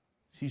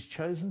 She's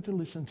chosen to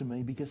listen to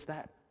me because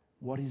that's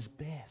what is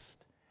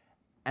best.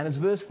 And as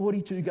verse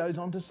 42 goes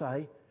on to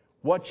say,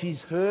 what she's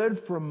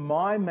heard from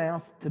my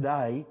mouth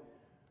today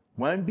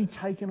won't be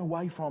taken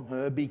away from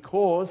her,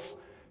 because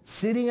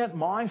sitting at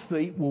my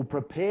feet will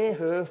prepare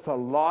her for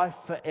life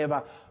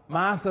forever.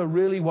 Martha,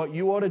 really what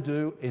you ought to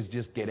do is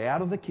just get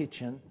out of the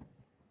kitchen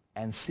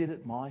and sit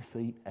at my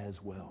feet as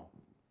well.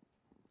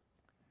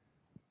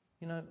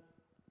 You know,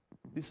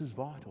 this is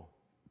vital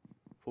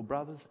for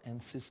brothers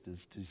and sisters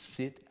to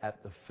sit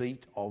at the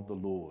feet of the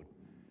Lord.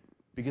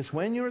 Because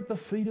when you're at the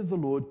feet of the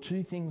Lord,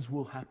 two things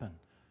will happen.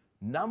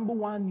 Number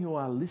one, you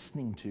are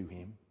listening to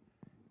him.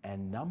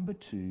 And number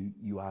two,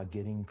 you are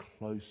getting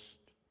close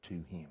to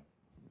him.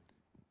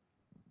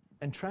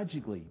 And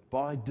tragically,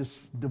 by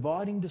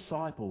dividing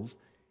disciples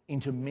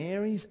into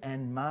Marys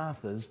and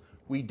Marthas,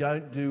 we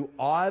don't do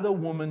either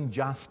woman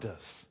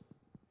justice.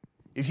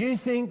 If you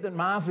think that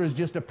Martha is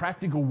just a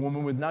practical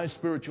woman with no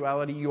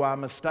spirituality, you are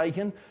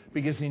mistaken,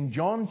 because in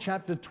John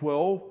chapter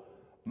 12,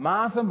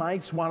 Martha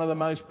makes one of the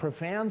most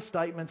profound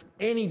statements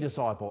any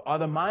disciple,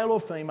 either male or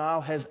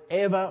female, has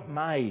ever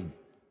made.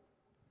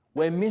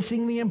 We're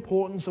missing the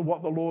importance of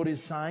what the Lord is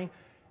saying,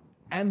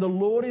 and the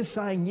Lord is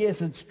saying,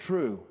 yes, it's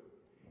true.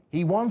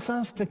 He wants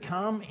us to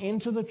come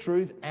into the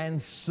truth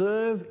and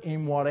serve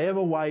in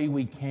whatever way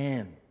we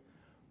can.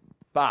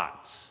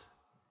 But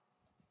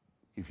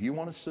if you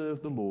want to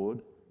serve the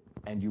Lord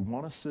and you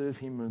want to serve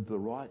him with the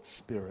right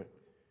spirit,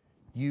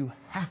 you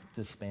have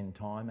to spend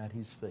time at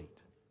his feet.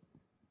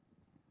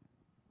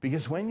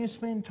 Because when you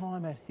spend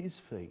time at his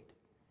feet,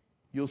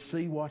 you'll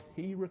see what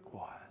he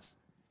requires.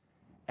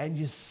 And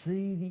you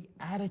see the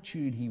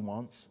attitude he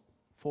wants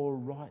for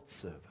right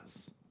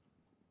service.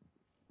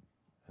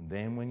 And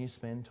then when you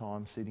spend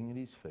time sitting at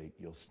his feet,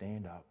 you'll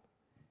stand up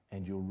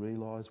and you'll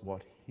realise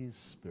what his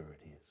spirit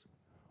is,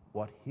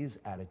 what his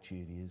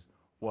attitude is,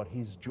 what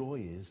his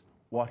joy is,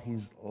 what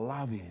his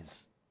love is.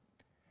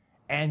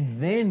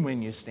 And then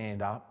when you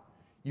stand up,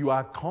 you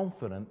are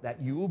confident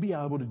that you will be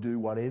able to do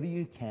whatever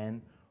you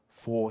can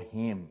for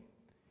him.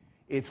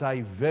 It's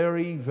a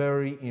very,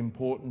 very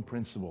important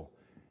principle.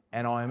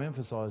 And I am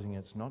emphasising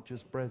it's not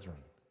just brethren,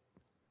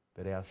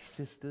 but our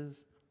sisters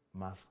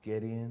must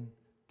get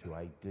into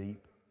a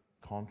deep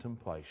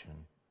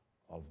contemplation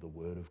of the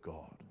Word of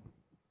God.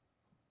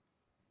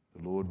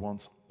 The Lord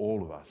wants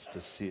all of us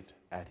to sit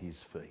at his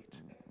feet.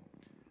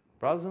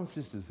 Brothers and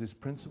sisters, this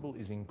principle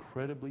is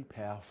incredibly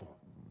powerful.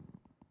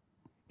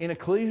 In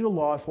ecclesial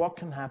life, what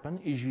can happen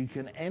is you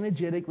can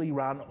energetically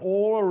run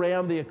all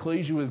around the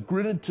ecclesia with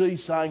gritted teeth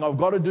saying, I've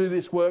got to do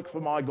this work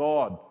for my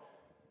God.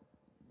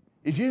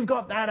 If you've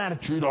got that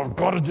attitude, I've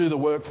got to do the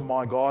work for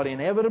my God,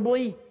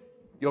 inevitably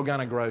you're going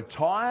to grow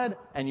tired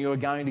and you're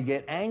going to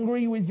get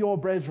angry with your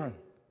brethren.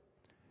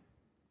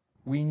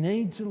 We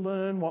need to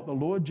learn what the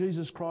Lord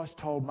Jesus Christ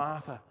told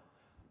Martha.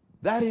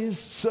 That is,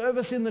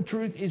 service in the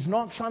truth is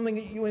not something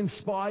that you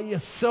inspire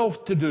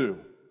yourself to do.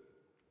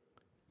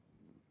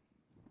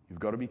 You've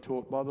got to be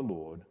taught by the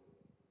Lord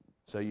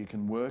so you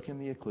can work in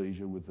the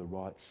ecclesia with the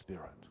right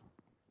spirit.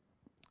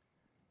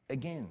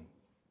 Again,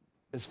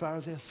 as far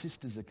as our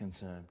sisters are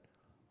concerned,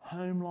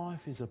 home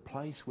life is a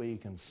place where you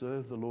can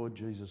serve the Lord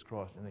Jesus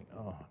Christ and think,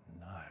 oh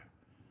no.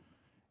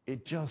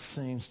 It just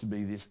seems to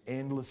be this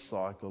endless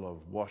cycle of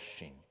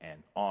washing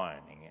and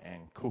ironing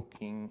and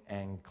cooking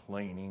and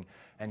cleaning,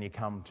 and you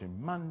come to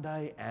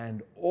Monday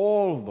and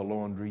all of the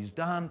laundry's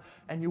done,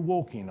 and you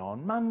walk in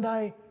on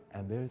Monday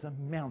and there's a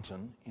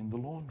mountain in the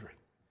laundry.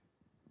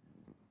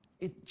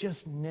 It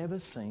just never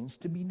seems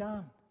to be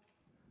done.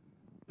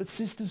 But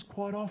sisters,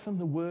 quite often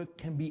the work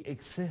can be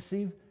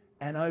excessive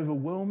and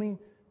overwhelming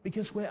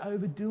because we're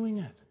overdoing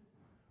it.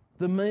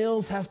 The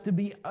meals have to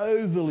be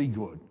overly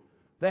good.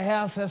 The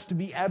house has to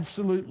be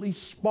absolutely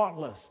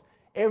spotless.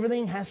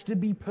 Everything has to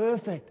be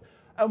perfect.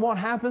 And what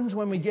happens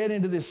when we get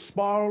into this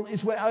spiral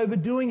is we're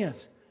overdoing it.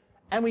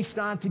 And we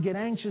start to get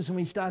anxious and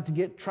we start to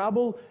get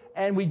trouble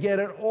and we get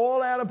it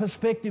all out of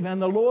perspective.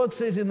 And the Lord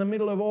says in the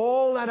middle of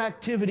all that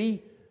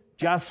activity,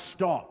 just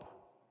stop.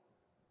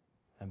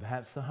 And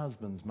perhaps the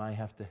husbands may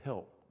have to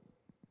help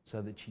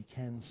so that she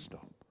can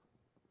stop.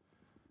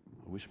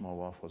 I wish my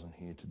wife wasn't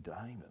here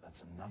today, but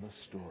that's another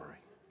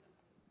story.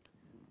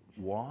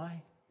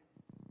 Why?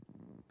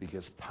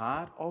 Because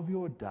part of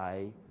your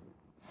day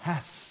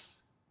has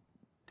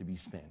to be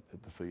spent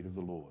at the feet of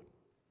the Lord.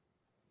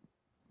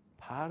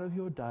 Part of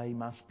your day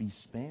must be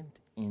spent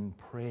in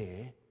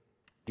prayer,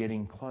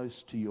 getting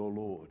close to your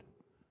Lord.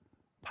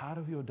 Part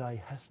of your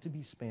day has to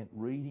be spent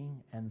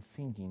reading and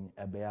thinking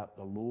about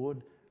the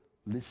Lord,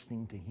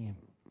 listening to Him.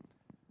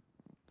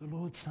 The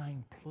Lord's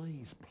saying,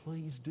 please,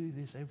 please do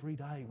this every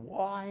day.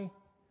 Why?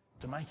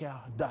 To make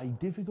our day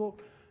difficult?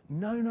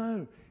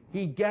 No.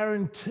 He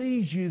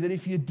guarantees you that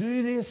if you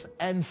do this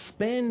and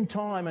spend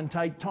time and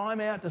take time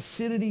out to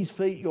sit at His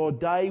feet, your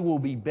day will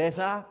be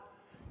better.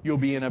 You'll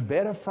be in a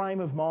better frame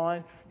of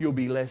mind. You'll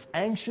be less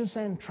anxious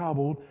and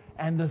troubled.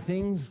 And the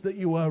things that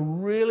you were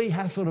really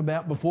hassled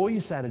about before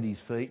you sat at His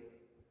feet,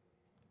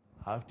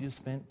 after you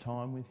spent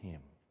time with Him,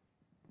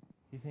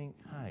 you think,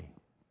 hey,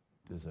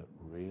 does it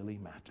really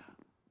matter?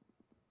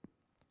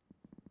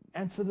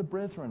 And for the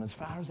brethren, as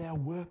far as our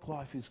work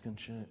life is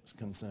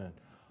concerned,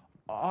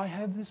 I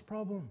have this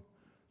problem.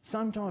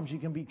 Sometimes you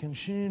can be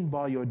consumed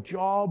by your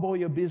job or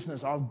your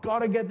business. I've got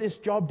to get this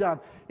job done.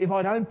 If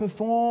I don't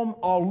perform,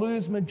 I'll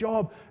lose my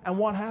job. And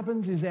what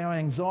happens is our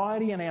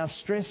anxiety and our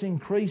stress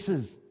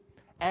increases.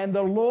 And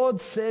the Lord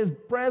says,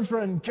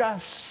 brethren,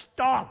 just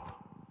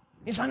stop.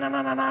 You say, no,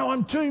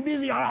 I'm too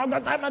busy. I've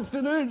got that much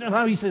to do.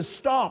 No, He says,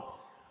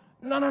 stop.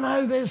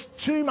 No, there's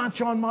too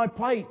much on my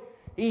plate.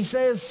 He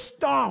says,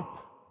 stop.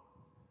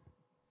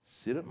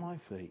 Sit at my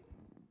feet.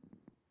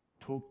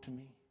 Talk to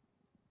me.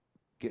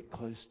 Get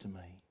close to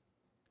me.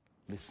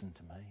 Listen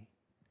to me.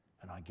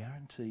 And I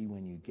guarantee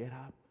when you get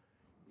up,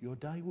 your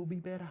day will be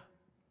better.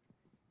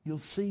 You'll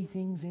see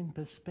things in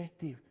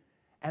perspective.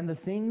 And the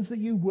things that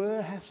you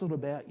were hassled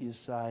about, you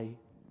say,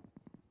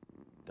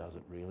 does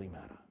it really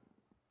matter?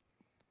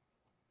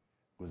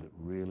 Was it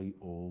really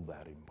all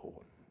that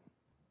important?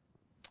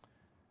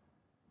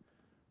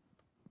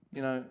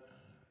 You know,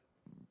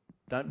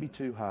 don't be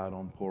too hard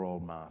on poor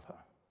old Martha.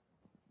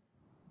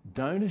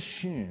 Don't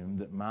assume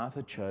that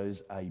Martha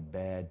chose a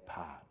bad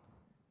part.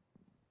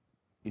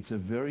 It's a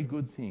very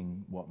good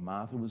thing what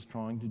Martha was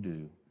trying to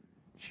do.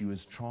 She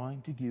was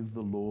trying to give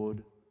the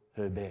Lord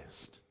her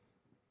best.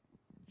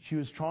 She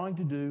was trying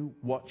to do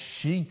what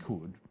she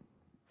could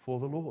for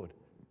the Lord.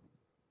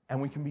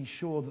 And we can be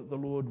sure that the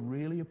Lord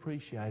really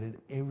appreciated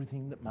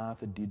everything that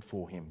Martha did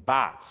for him.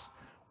 But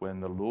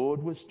when the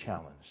Lord was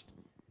challenged,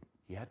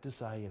 he had to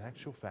say, in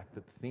actual fact,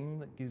 that the thing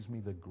that gives me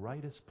the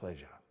greatest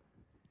pleasure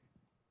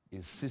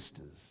is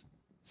sisters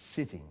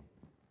sitting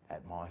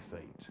at my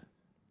feet.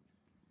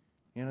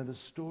 You know, the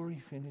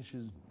story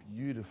finishes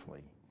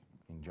beautifully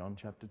in John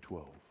chapter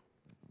 12.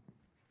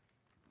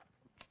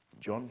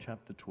 John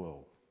chapter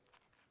 12.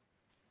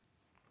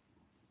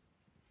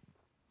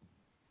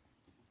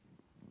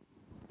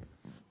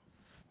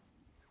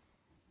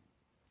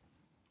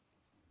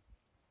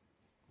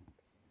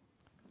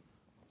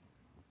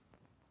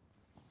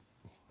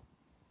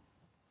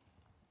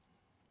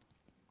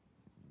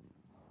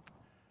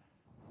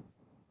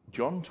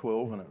 John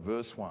 12 and at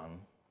verse 1,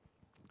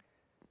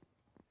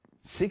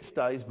 6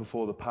 days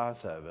before the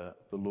Passover,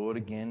 the Lord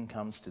again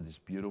comes to this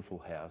beautiful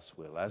house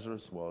where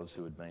Lazarus was,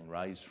 who had been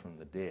raised from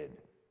the dead.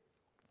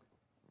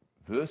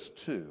 Verse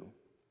 2,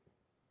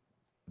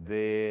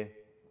 there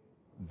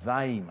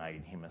they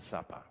made him a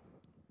supper.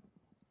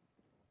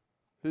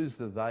 Who's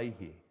the they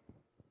here?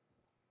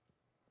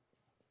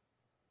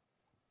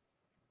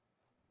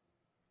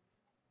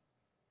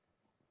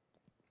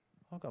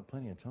 I've got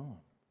plenty of time.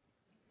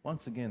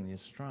 Once again, the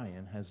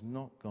Australian has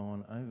not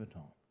gone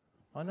overtime.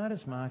 I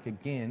notice Mark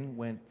again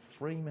went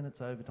 3 minutes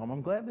overtime.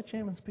 I'm glad the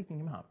chairman's picking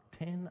him up.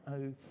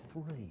 10:03.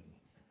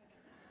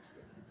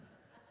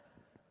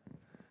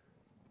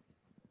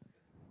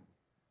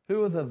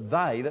 Who are the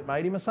they that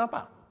made him a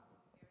supper?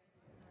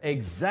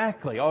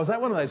 Exactly. Oh, is that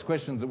one of those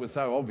questions that was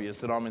so obvious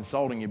that I'm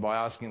insulting you by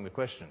asking the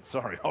question?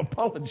 Sorry, I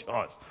apologise.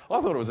 I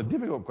thought it was a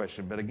difficult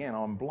question, but again,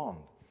 I'm blonde.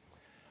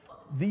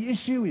 The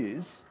issue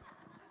is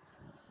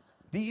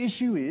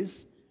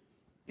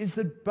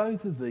that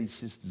both of these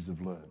sisters have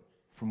learned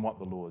from what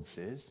the Lord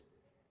says,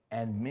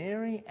 and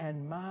Mary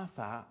and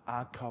Martha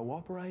are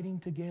cooperating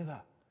together.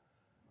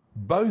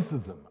 Both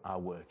of them are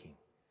working.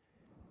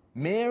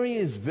 Mary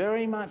is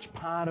very much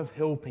part of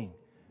helping.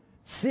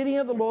 Sitting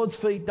at the Lord's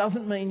feet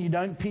doesn't mean you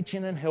don't pitch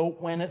in and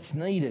help when it's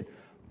needed.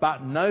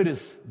 But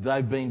notice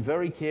they've been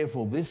very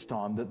careful this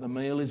time that the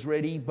meal is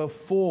ready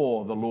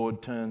before the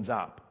Lord turns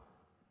up.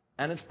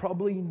 And it's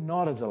probably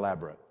not as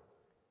elaborate.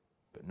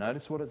 But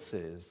notice what it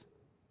says,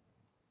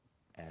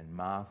 and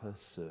Martha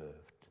served.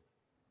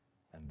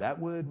 And that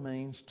word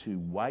means to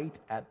wait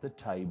at the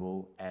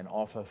table and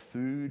offer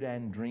food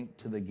and drink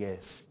to the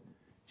guests.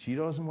 She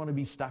doesn't want to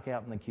be stuck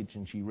out in the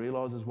kitchen. She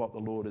realises what the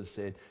Lord has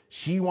said.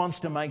 She wants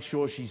to make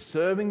sure she's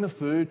serving the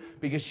food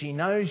because she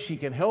knows she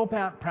can help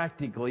out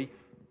practically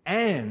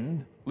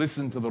and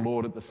listen to the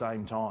Lord at the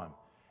same time.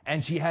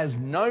 And she has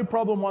no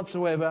problem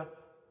whatsoever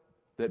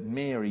that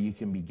Mary, you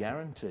can be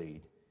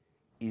guaranteed,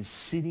 is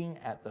sitting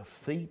at the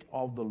feet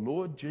of the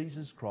Lord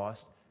Jesus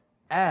Christ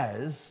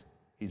as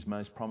his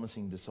most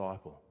promising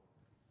disciple.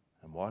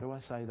 And why do I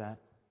say that?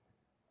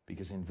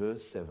 Because in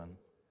verse 7,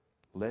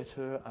 let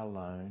her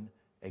alone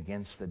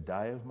against the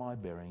day of my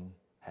burying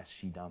hath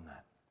she done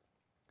that.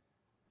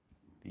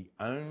 The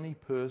only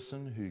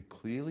person who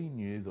clearly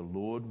knew the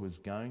Lord was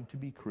going to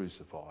be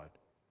crucified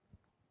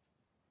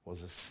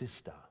was a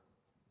sister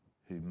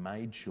who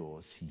made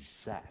sure she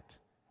sat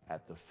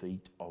at the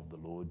feet of the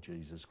Lord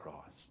Jesus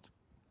Christ.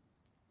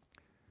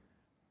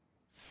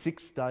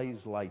 6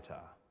 days later,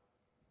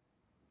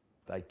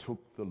 they took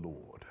the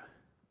Lord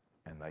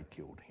and they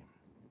killed him.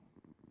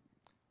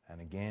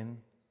 And again,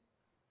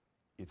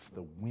 it's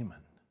the women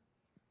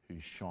who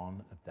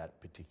shone at that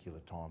particular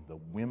time. The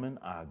women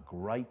are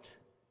great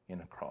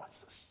in a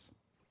crisis.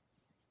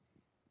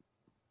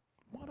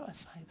 Why do I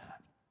say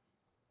that?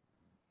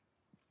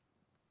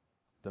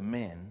 The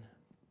men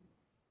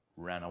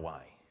ran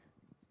away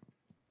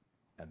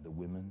and the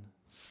women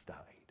stayed.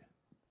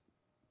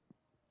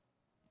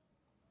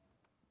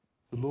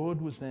 The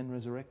Lord was then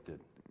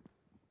resurrected.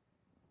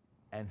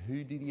 And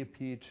who did he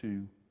appear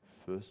to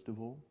first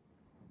of all?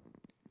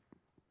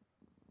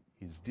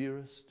 His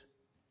dearest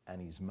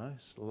and his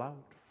most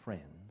loved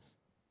friends,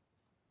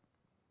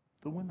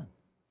 the women.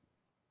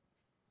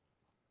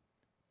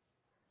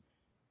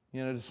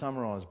 You know, to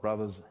summarise,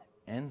 brothers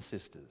and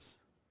sisters,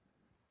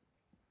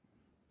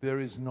 there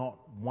is not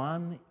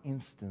one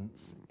instance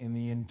in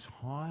the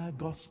entire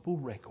gospel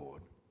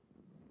record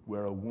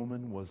where a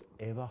woman was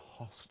ever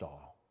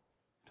hostile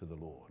to the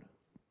Lord.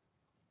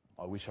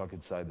 I wish I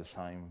could say the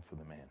same for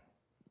the men.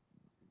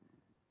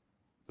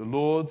 The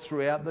Lord,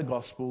 throughout the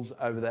Gospels,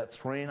 over that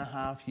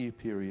 3.5-year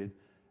period,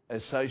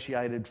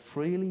 associated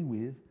freely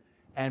with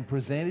and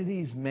presented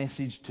his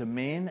message to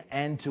men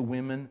and to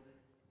women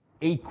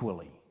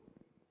equally.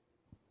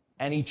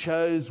 And he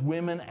chose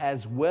women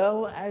as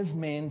well as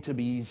men to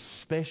be his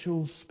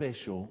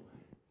special,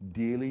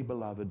 dearly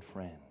beloved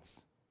friends.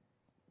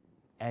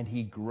 And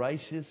he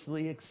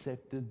graciously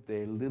accepted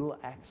their little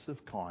acts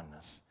of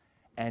kindness,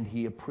 and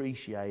he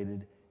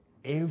appreciated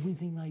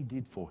everything they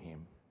did for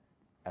him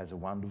as a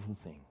wonderful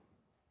thing.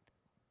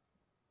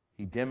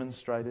 He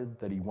demonstrated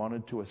that he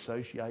wanted to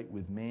associate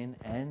with men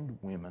and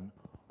women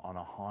on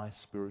a high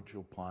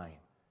spiritual plane.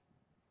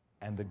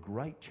 And the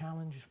great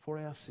challenge for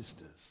our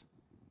sisters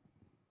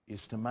is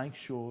to make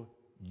sure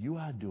you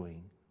are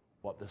doing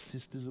what the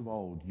sisters of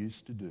old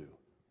used to do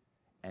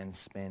and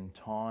spend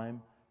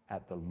time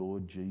at the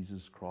Lord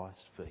Jesus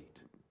Christ's feet.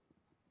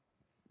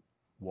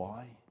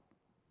 Why?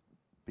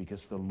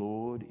 Because the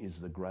Lord is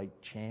the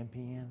great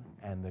champion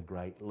and the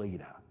great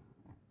leader,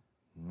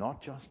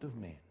 not just of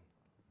men,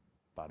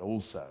 but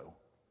also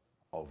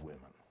of women.